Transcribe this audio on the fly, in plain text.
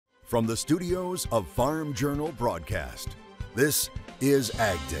From the studios of Farm Journal Broadcast, this is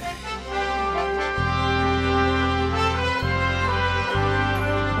AgDay.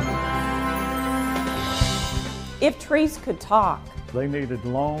 If trees could talk. They needed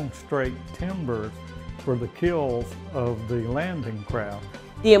long, straight timbers for the kills of the landing craft.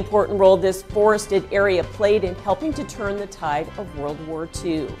 The important role this forested area played in helping to turn the tide of World War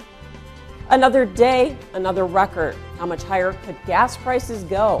II. Another day, another record. How much higher could gas prices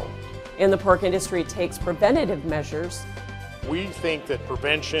go? And the pork industry takes preventative measures. We think that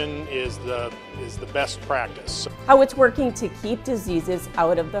prevention is the best practice. How it's working to keep diseases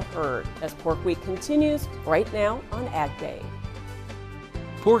out of the herd as Pork Week continues right now on AgDay.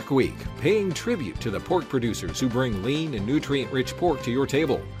 Pork Week, paying tribute to the pork producers who bring lean and nutrient-rich pork to your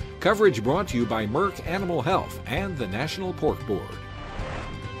table. Coverage brought to you by Merck Animal Health and the National Pork Board.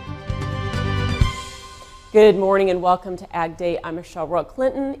 Good morning and welcome to AgDay. I'm Michelle Rowe.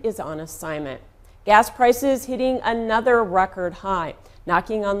 Clinton is on assignment. Gas prices hitting another record high,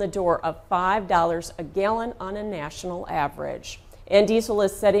 knocking on the door of $5 a gallon on a national average. And diesel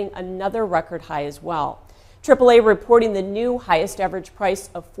is setting another record high as well. AAA reporting the new highest average price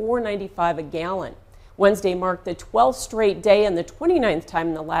of $4.95 a gallon. Wednesday marked the 12th straight day and the 29th time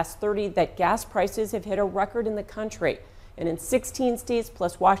in the last 30 that gas prices have hit a record in the country. And in 16 states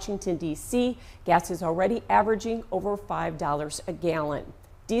plus Washington, D.C., gas is already averaging over $5 a gallon.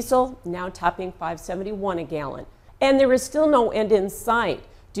 Diesel now topping $5.71 a gallon. And there is still no end in sight.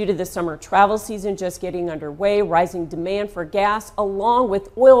 Due to the summer travel season just getting underway, rising demand for gas, along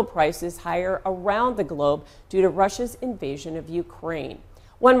with oil prices higher around the globe due to Russia's invasion of Ukraine.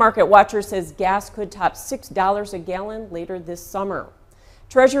 One market watcher says gas could top $6 a gallon later this summer.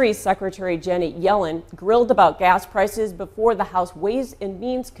 Treasury Secretary Janet Yellen grilled about gas prices before the House Ways and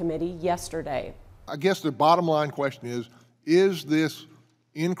Means Committee yesterday. I guess the bottom line question is this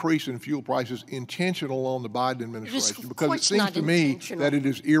increase in fuel prices intentional on the Biden administration? Because it seems to me that it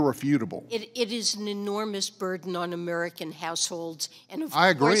is irrefutable. It is an enormous burden on American households. And I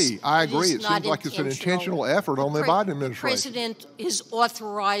agree. It seems like it's an intentional effort on the Biden administration. The president has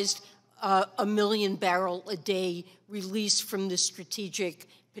authorized a million barrel a day release from the strategic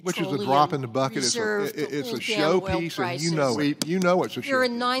petroleum which is a drop in the bucket. It's a showpiece, and you know it's a showpiece. There are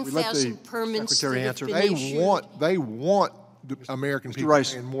 9,000 permits. Secretary answer. They want the American people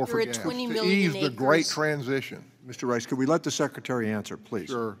paying more for gas to ease the great transition. Mr. Rice, could we let the Secretary answer, please?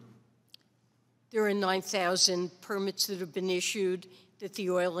 Sure. There are 9,000 permits that have been issued that the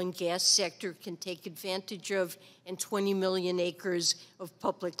oil and gas sector can take advantage of, and 20 million acres of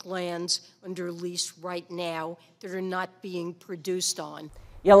public lands under lease right now that are not being produced on.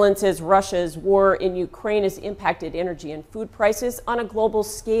 Yellen says Russia's war in Ukraine has impacted energy and food prices on a global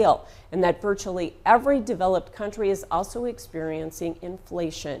scale, and that virtually every developed country is also experiencing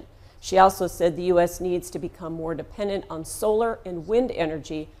inflation. She also said the U.S. needs to become more dependent on solar and wind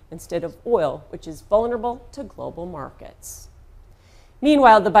energy instead of oil, which is vulnerable to global markets.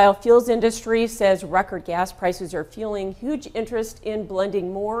 Meanwhile, the biofuels industry says record gas prices are fueling huge interest in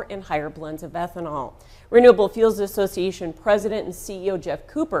blending more and higher blends of ethanol. Renewable Fuels Association President and CEO Jeff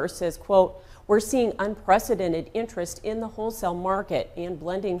Cooper says, quote, "We're seeing unprecedented interest in the wholesale market and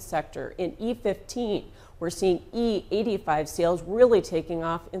blending sector. In E15, we're seeing E85 sales really taking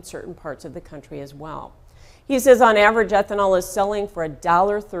off in certain parts of the country as well." He says on average, ethanol is selling for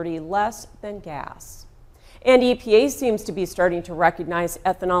 $1.30 less than gas. And EPA seems to be starting to recognize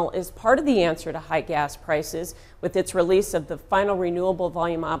ethanol as part of the answer to high gas prices with its release of the final renewable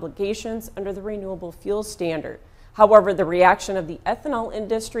volume obligations under the Renewable Fuels Standard. However, the reaction of the ethanol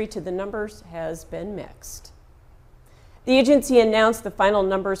industry to the numbers has been mixed. The agency announced the final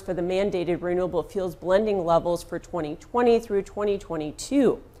numbers for the mandated renewable fuels blending levels for 2020 through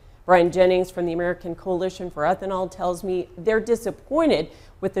 2022. Brian Jennings from the American Coalition for Ethanol tells me they're disappointed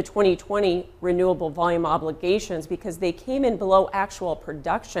with the 2020 renewable volume obligations because they came in below actual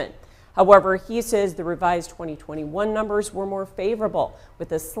production. However, he says the revised 2021 numbers were more favorable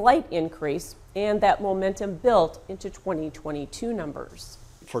with a slight increase, and that momentum built into 2022 numbers.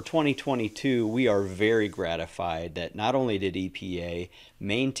 For 2022, we are very gratified that not only did EPA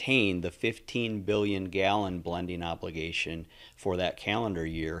maintain the 15 billion gallon blending obligation for that calendar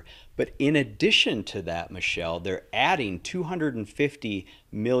year, but in addition to that, Michelle, they're adding 250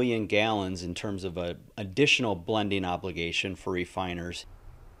 million gallons in terms of an additional blending obligation for refiners.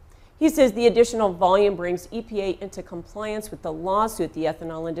 He says the additional volume brings EPA into compliance with the lawsuit the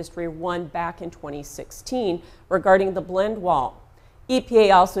ethanol industry won back in 2016 regarding the blend wall.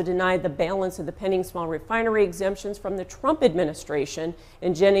 EPA also denied the balance of the pending small refinery exemptions from the Trump administration,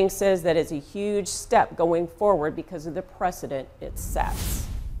 and Jennings says that is a huge step going forward because of the precedent it sets.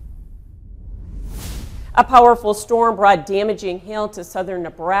 A powerful storm brought damaging hail to southern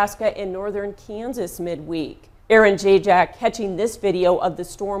Nebraska and northern Kansas midweek. Aaron Jajak catching this video of the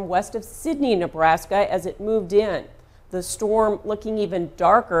storm west of Sidney, Nebraska as it moved in. The storm looking even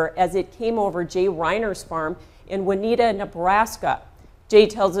darker as it came over Jay Reiner's farm in Juanita, Nebraska. Jay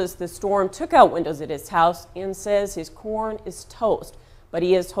tells us the storm took out windows at his house and says his corn is toast, but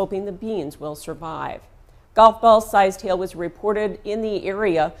he is hoping the beans will survive. Golf ball sized hail was reported in the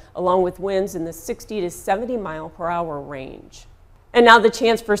area, along with winds in the 60 to 70 mile per hour range. And now the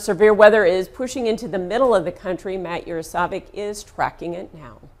chance for severe weather is pushing into the middle of the country. Matt Yurosavik is tracking it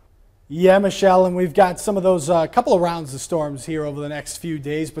now. Yeah, Michelle, and we've got some of those couple of rounds of storms here over the next few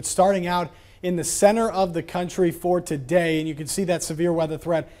days, but starting out in the center of the country for today, and you can see that severe weather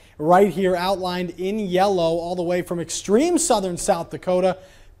threat right here outlined in yellow all the way from extreme southern South Dakota,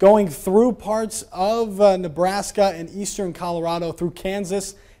 going through parts of Nebraska and eastern Colorado, through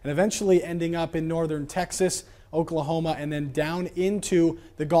Kansas, and eventually ending up in northern Texas, Oklahoma, and then down into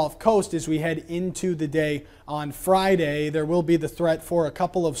the Gulf Coast as we head into the day on Friday. There will be the threat for a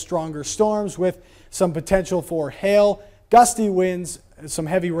couple of stronger storms with some potential for hail, gusty winds, some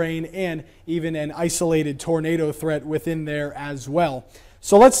heavy rain, and even an isolated tornado threat within there as well.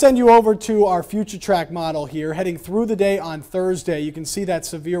 So let's send you over to our future track model here. Heading through the day on Thursday, you can see that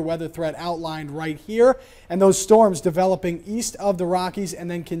severe weather threat outlined right here, and those storms developing east of the Rockies and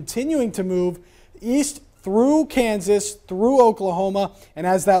then continuing to move east through Kansas, through Oklahoma, and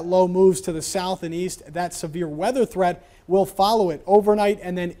as that low moves to the south and east, that severe weather threat will follow it overnight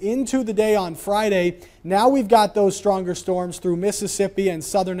and then into the day on Friday. Now we've got those stronger storms through Mississippi and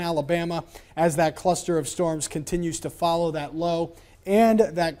southern Alabama as that cluster of storms continues to follow that low and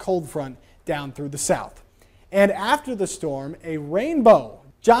that cold front down through the south. And after the storm, a rainbow.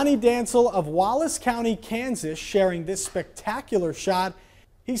 Johnny Dancel of Wallace County, Kansas, sharing this spectacular shot.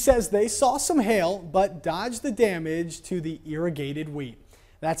 He says they saw some hail, but dodged the damage to the irrigated wheat.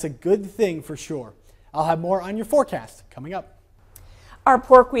 That's a good thing for sure. I'll have more on your forecast coming up. Our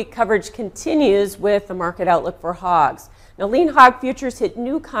Pork Week coverage continues with the market outlook for hogs. Now, lean hog futures hit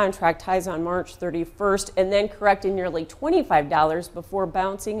new contract highs on March 31st and then corrected nearly $25 before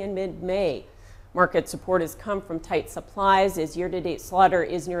bouncing in mid-May. Market support has come from tight supplies as year-to-date slaughter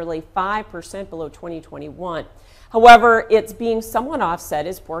is nearly 5% below 2021. However, it's being somewhat offset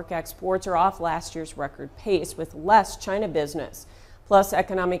as pork exports are off last year's record pace with less China business. Plus,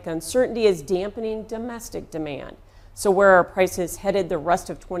 economic uncertainty is dampening domestic demand. So where are prices headed the rest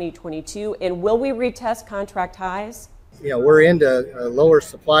of 2022, and will we retest contract highs? You know, we're into a lower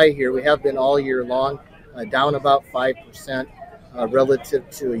supply here. We have been all year long, down about 5% relative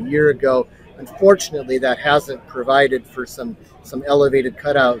to a year ago. Unfortunately, that hasn't provided for some elevated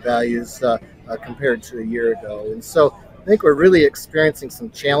cutout values compared to a year ago. And so I think we're really experiencing some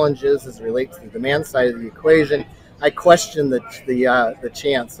challenges as it relates to the demand side of the equation. I question the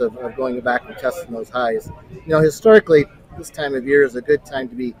chance of going back and testing those highs. You know, historically, this time of year is a good time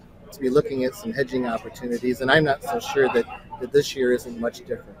to be looking at some hedging opportunities, and I'm not so sure that this year isn't much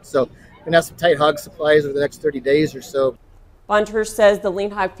different. So we're going to have some tight hog supplies over the next 30 days or so. Bonter says the lean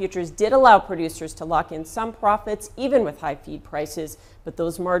hog futures did allow producers to lock in some profits even with high feed prices, but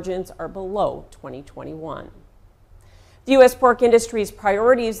those margins are below 2021. The U.S. pork industry's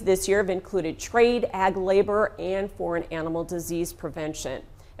priorities this year have included trade, ag labor, and foreign animal disease prevention.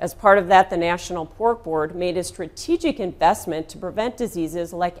 As part of that, the National Pork Board made a strategic investment to prevent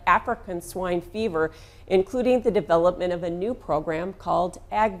diseases like African swine fever, including the development of a new program called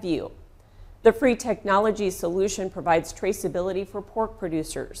AgView. The free technology solution provides traceability for pork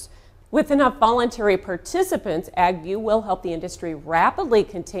producers. With enough voluntary participants, AgView will help the industry rapidly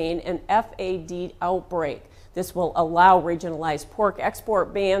contain an FAD outbreak. This will allow regionalized pork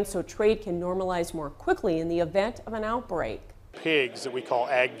export bans so trade can normalize more quickly in the event of an outbreak. Pigs that we call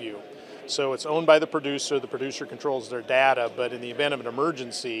AgView. So it's owned by the producer controls their data, but in the event of an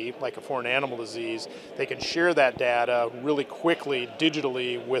emergency, like a foreign animal disease, they can share that data really quickly,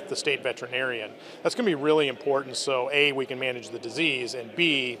 digitally, with the state veterinarian. That's going to be really important so A, we can manage the disease, and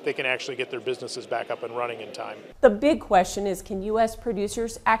B, they can actually get their businesses back up and running in time. The big question is, can U.S.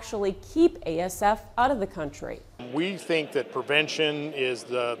 producers actually keep ASF out of the country? We think that prevention is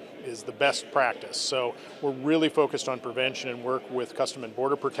the best practice. So we're really focused on prevention and work with Customs and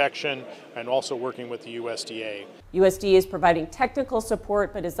Border Protection and also working with the USDA. USDA is providing technical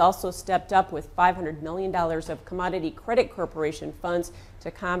support, but has also stepped up with $500 million of Commodity Credit Corporation funds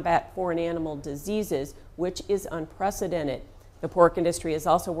to combat foreign animal diseases, which is unprecedented. The pork industry is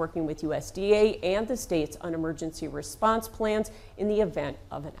also working with USDA and the states on emergency response plans in the event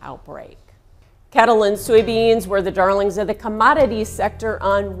of an outbreak. Cattle and soybeans were the darlings of the commodities sector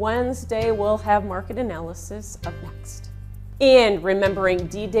on Wednesday. We'll have market analysis up next. And remembering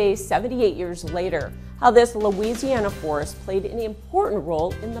D-Day 78 years later, how this Louisiana forest played an important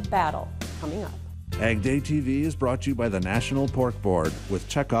role in the battle. Coming up. AgDay TV is brought to you by the National Pork Board with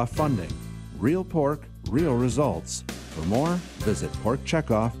checkoff funding. Real pork, real results. For more, visit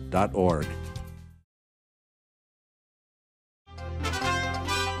porkcheckoff.org.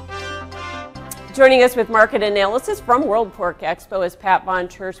 Joining us with market analysis from World Pork Expo is Pat Von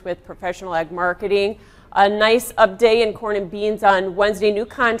Church with Professional Ag Marketing. A nice up day in corn and beans on Wednesday, new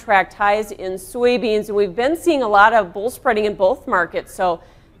contract highs in soybeans. And we've been seeing a lot of bull spreading in both markets. So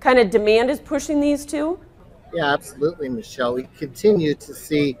kind of demand is pushing these two? Yeah, absolutely, Michelle. We continue to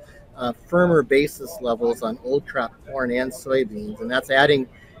see firmer basis levels on old crop corn and soybeans, and that's adding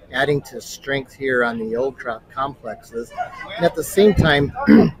to strength here on the old crop complexes. And at the same time,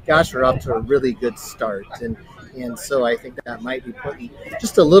 gosh, we're off to a really good start. And so I think that might be putting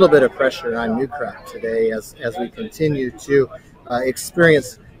just a little bit of pressure on new crop today as we continue to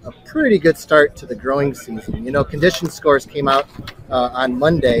experience a pretty good start to the growing season. You know, condition scores came out on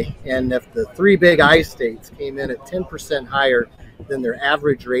Monday, and if the three big I states came in at 10% higher than their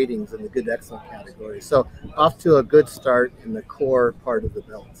average ratings in the good excellent category. So off to a good start in the core part of the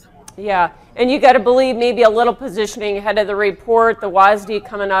belt. Yeah, and you got to believe maybe a little positioning ahead of the report. The WASDE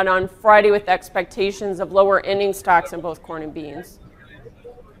coming out on Friday with expectations of lower ending stocks in both corn and beans.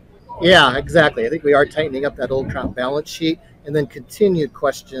 Yeah, exactly. I think we are tightening up that old crop balance sheet, and then continued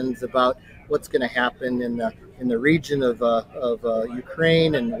questions about what's going to happen in the region of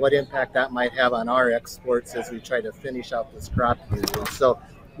Ukraine and what impact that might have on our exports as we try to finish out this crop year. And so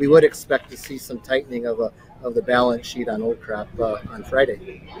we would expect to see some tightening of the balance sheet on old crop on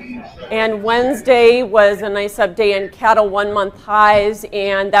Friday. And Wednesday was a nice up day in cattle 1 month highs,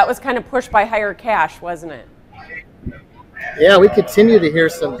 and that was kind of pushed by higher cash, wasn't it? Yeah, we continue to hear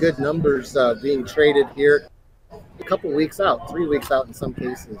some good numbers being traded here a couple weeks out, 3 weeks out in some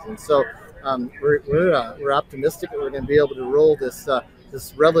cases. And so we're optimistic that we're going to be able to roll this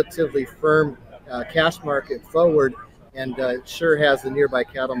relatively firm cash market forward, and it sure has the nearby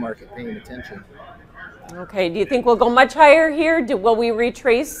cattle market paying attention. Okay, do you think we'll go much higher here? Will we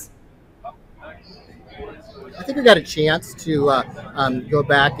retrace? I think we got a chance to go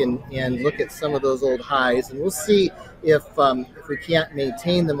back and look at some of those old highs, and we'll see if we can't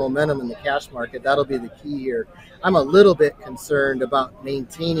maintain the momentum in the cash market. That'll be the key here. I'm a little bit concerned about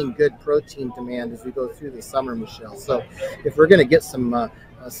maintaining good protein demand as we go through the summer, Michelle. So if we're going to get some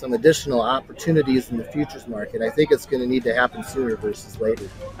additional opportunities in the futures market, I think it's going to need to happen sooner versus later.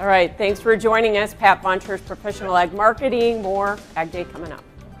 All right, thanks for joining us. Pat Von Church, Professional Ag Marketing. More Ag Day coming up.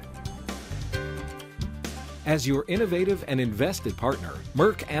 As your innovative and invested partner,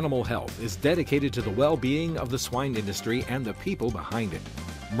 Merck Animal Health is dedicated to the well-being of the swine industry and the people behind it.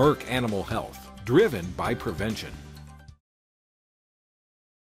 Merck Animal Health, driven by prevention.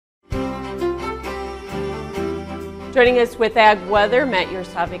 Joining us with ag weather, Matt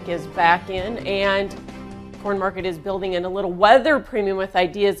Yersovic is back in, and corn market is building in a little weather premium with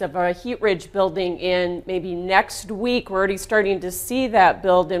ideas of a heat ridge building in maybe next week. We're already starting to see that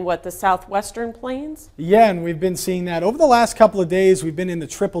build in the southwestern plains? Yeah, and we've been seeing that over the last couple of days. We've been in the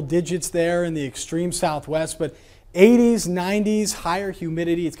triple digits there in the extreme southwest, but 80s, 90s, higher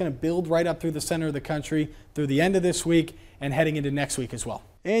humidity. It's going to build right up through the center of the country through the end of this week and heading into next week as well.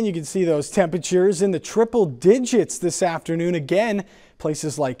 And you can see those temperatures in the triple digits this afternoon. Again,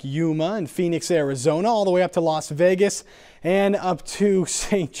 places like Yuma and Phoenix, Arizona, all the way up to Las Vegas and up to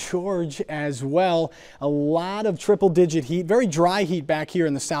St. George as well. A lot of triple digit heat, very dry heat back here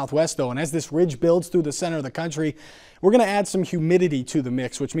in the southwest though. And as this ridge builds through the center of the country, we're going to add some humidity to the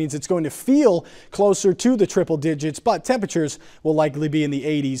mix, which means it's going to feel closer to the triple digits, but temperatures will likely be in the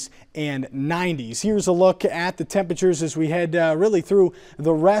 80s and 90s. Here's a look at the temperatures as we head really through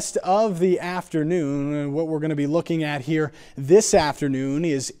the rest of the afternoon. And what we're going to be looking at here this afternoon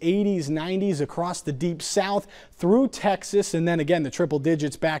is 80s, 90s across the deep south through Texas, and then again the triple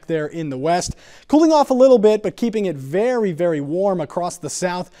digits back there in the west. Cooling off a little bit, but keeping it very, very warm across the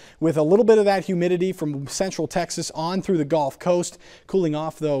south with a little bit of that humidity from central Texas on through the Gulf Coast. Cooling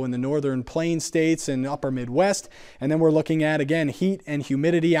off though in the northern plain states and upper Midwest. And then we're looking at again heat and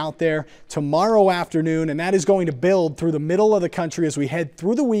humidity out there tomorrow afternoon, and that is going to build through the middle of the country as we head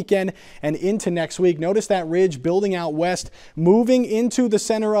through the weekend and into next week. Notice that ridge building out west, moving into the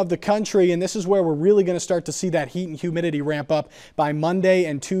center of the country, and this is where we're really going to start to see that heat and humidity ramp up by Monday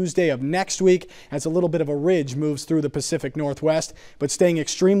and Tuesday of next week as a little bit of a ridge moves through the Pacific Northwest, but staying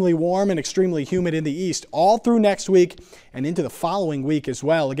extremely warm and extremely humid in the east all through next week and into the following week as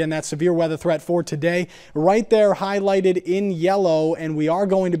well. Again, that severe weather threat for today right there highlighted in yellow, and we are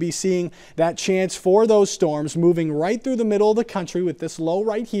going to be seeing that chance for those storms moving right through the middle of the country with this low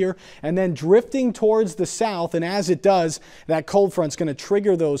right here and then drifting towards the south. And as it does, that cold front's going to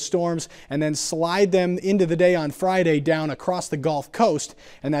trigger those storms and then slide them into the day on Friday down across the Gulf Coast,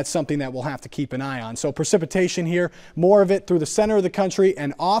 and that's something that we'll have to keep an eye on. So precipitation here, more of it through the center of the country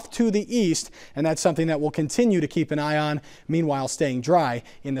and off to the east, and that's something that we'll continue to keep an eye on, meanwhile staying dry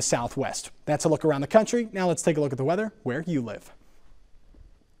in the southwest. That's a look around the country. Now let's take a look at the weather where you live.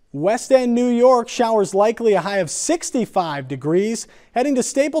 West End, New York, showers likely, a high of 65 degrees. Heading to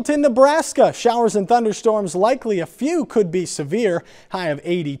Stapleton, Nebraska, showers and thunderstorms likely, a few could be severe, high of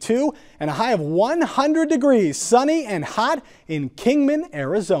 82, and a high of 100 degrees, sunny and hot in Kingman,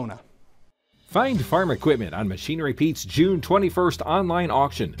 Arizona. Find farm equipment on Machinery Pete's June 21st online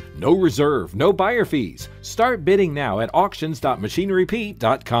auction. No reserve, no buyer fees. Start bidding now at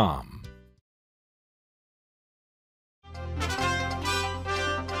auctions.machinerypete.com.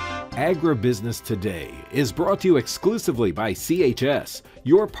 Agribusiness Today is brought to you exclusively by CHS,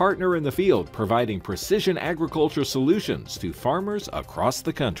 your partner in the field providing precision agriculture solutions to farmers across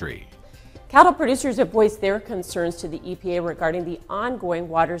the country. Cattle producers have voiced their concerns to the EPA regarding the ongoing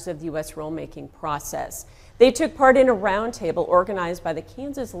waters of the U.S. rulemaking process. They took part in a roundtable organized by the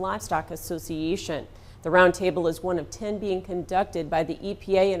Kansas Livestock Association. The roundtable is one of 10 being conducted by the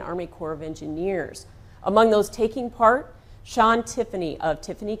EPA and Army Corps of Engineers. Among those taking part, Sean Tiffany of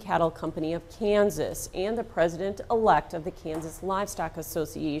Tiffany Cattle Company of Kansas and the president-elect of the Kansas Livestock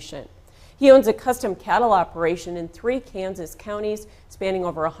Association. He owns a custom cattle operation in 3 Kansas counties spanning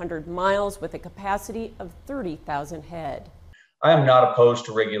over 100 miles with a capacity of 30,000 head. I am not opposed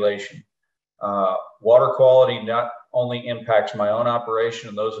to regulation. Water quality not only impacts my own operation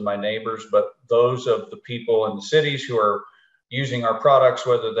and those of my neighbors, but those of the people in the cities who are using our products,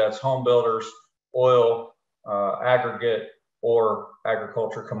 whether that's home builders, oil, aggregate, or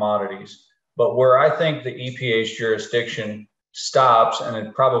agriculture commodities. But where I think the EPA's jurisdiction stops, and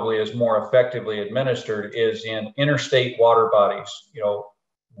it probably is more effectively administered, is in interstate water bodies,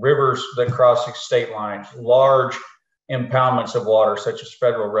 rivers that cross state lines, large impoundments of water such as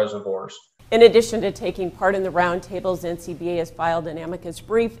federal reservoirs. In addition to taking part in the roundtables, NCBA has filed an amicus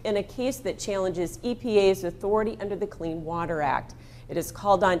brief in a case that challenges EPA's authority under the Clean Water Act. It has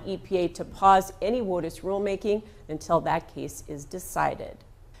called on EPA to pause any WOTUS rulemaking until that case is decided.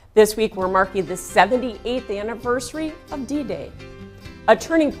 This week, we're marking the 78th anniversary of D-Day, a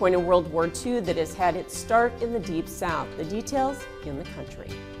turning point in World War II that has had its start in the Deep South. The details in the country.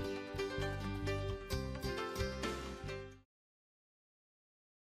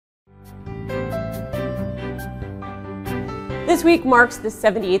 This week marks the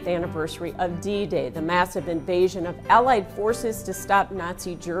 78th anniversary of D-Day, the massive invasion of Allied forces to stop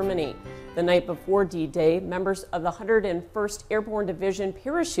Nazi Germany. The night before D-Day, members of the 101st Airborne Division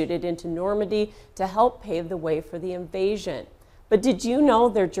parachuted into Normandy to help pave the way for the invasion. But did you know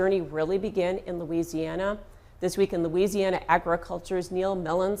their journey really began in Louisiana? This week in Louisiana, Agriculture's Neil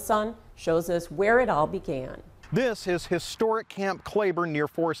Melanson shows us where it all began. This is historic Camp Claiborne near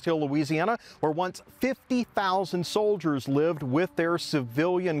Forest Hill, Louisiana, where once 50,000 soldiers lived with their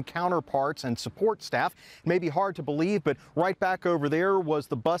civilian counterparts and support staff. It may be hard to believe, but right back over there was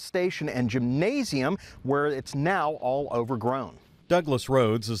the bus station and gymnasium, where it's now all overgrown. Douglas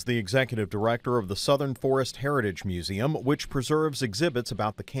Rhodes is the executive director of the Southern Forest Heritage Museum, which preserves exhibits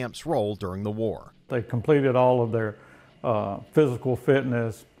about the camp's role during the war. They completed all of their physical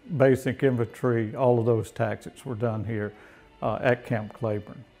fitness, basic infantry, all of those tactics were done here at Camp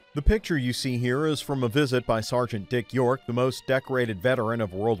Claiborne. The picture you see here is from a visit by Sergeant Dick York, the most decorated veteran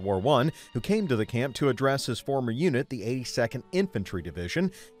of World War I, who came to the camp to address his former unit, the 82nd Infantry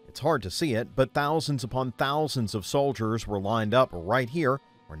Division. It's hard to see it, but thousands upon thousands of soldiers were lined up right here,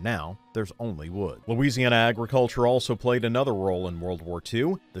 where now there's only wood. Louisiana agriculture also played another role in World War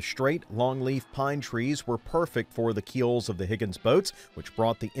II. The straight, longleaf pine trees were perfect for the keels of the Higgins boats, which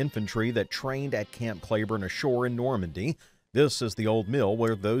brought the infantry that trained at Camp Claiborne ashore in Normandy. This is the old mill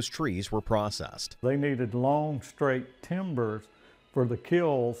where those trees were processed. They needed long, straight timbers for the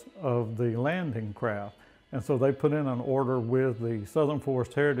keels of the landing craft. And so they put in an order with the Southern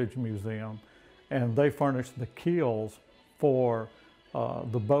Forest Heritage Museum, and they furnished the keels for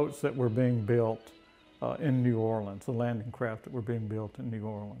the boats that were being built in New Orleans, the landing craft that were being built in New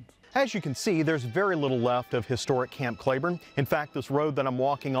Orleans. As you can see, there's very little left of historic Camp Claiborne. In fact, this road that I'm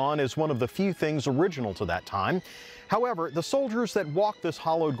walking on is one of the few things original to that time. However, the soldiers that walked this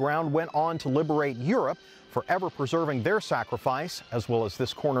hallowed ground went on to liberate Europe, forever preserving their sacrifice, as well as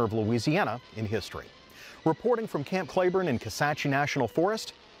this corner of Louisiana, in history. Reporting from Camp Claiborne in Kisatchie National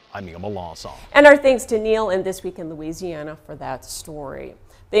Forest, I'm Neil Malasaw. And our thanks to Neil and This Week in Louisiana for that story.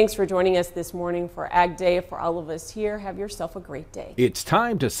 Thanks for joining us this morning for Ag Day. For all of us here, have yourself a great day. It's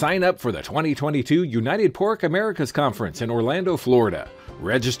time to sign up for the 2022 United Pork Americas Conference in Orlando, Florida.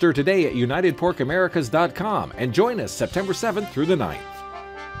 Register today at unitedporkamericas.com and join us September 7th through the 9th.